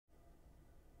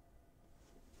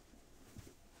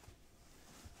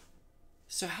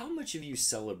So, how much have you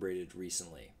celebrated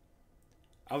recently?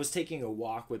 I was taking a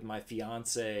walk with my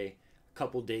fiance a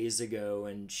couple days ago,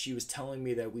 and she was telling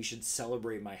me that we should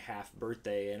celebrate my half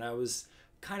birthday. And I was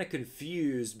kind of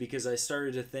confused because I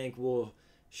started to think, well,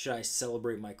 should I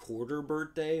celebrate my quarter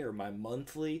birthday or my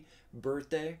monthly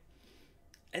birthday?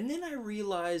 And then I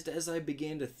realized as I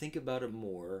began to think about it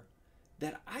more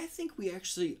that I think we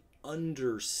actually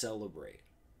under celebrate.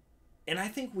 And I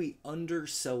think we under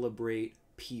celebrate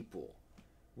people.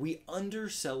 We under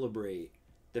celebrate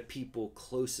the people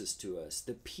closest to us,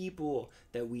 the people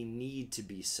that we need to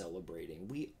be celebrating.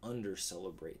 We under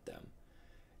celebrate them.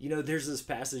 You know, there's this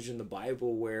passage in the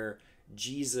Bible where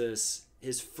Jesus,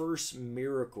 his first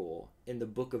miracle in the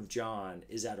book of John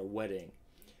is at a wedding.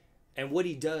 And what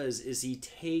he does is he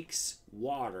takes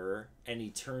water and he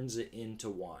turns it into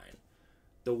wine.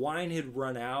 The wine had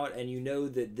run out, and you know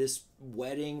that this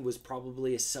wedding was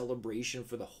probably a celebration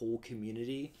for the whole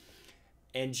community.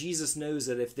 And Jesus knows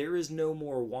that if there is no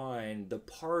more wine, the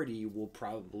party will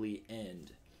probably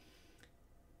end.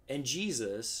 And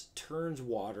Jesus turns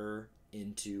water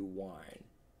into wine.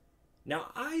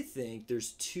 Now, I think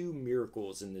there's two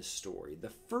miracles in this story. The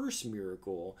first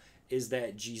miracle is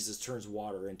that Jesus turns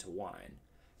water into wine.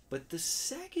 But the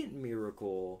second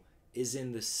miracle is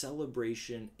in the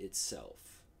celebration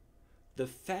itself. The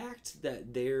fact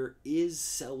that there is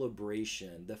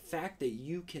celebration, the fact that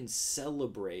you can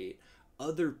celebrate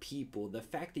other people, the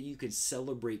fact that you can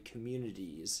celebrate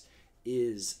communities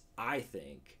is, I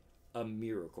think, a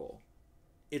miracle.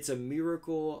 It's a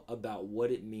miracle about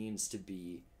what it means to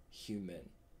be human.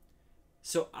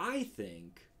 So I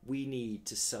think we need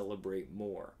to celebrate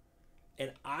more.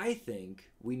 And I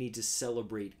think we need to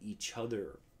celebrate each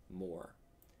other more.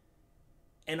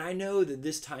 And I know that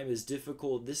this time is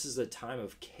difficult. This is a time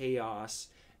of chaos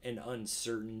and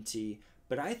uncertainty.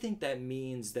 But I think that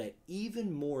means that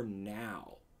even more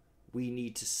now, we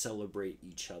need to celebrate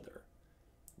each other.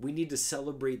 We need to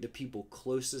celebrate the people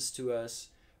closest to us.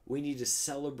 We need to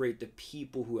celebrate the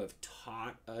people who have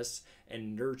taught us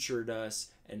and nurtured us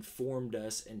and formed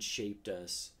us and shaped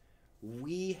us.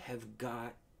 We have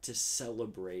got to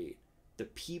celebrate the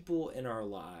people in our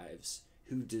lives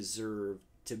who deserve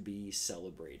to be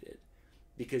celebrated.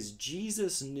 Because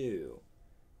Jesus knew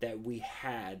that we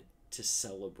had to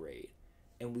celebrate.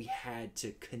 And we had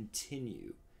to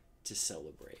continue to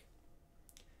celebrate.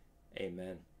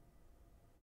 Amen.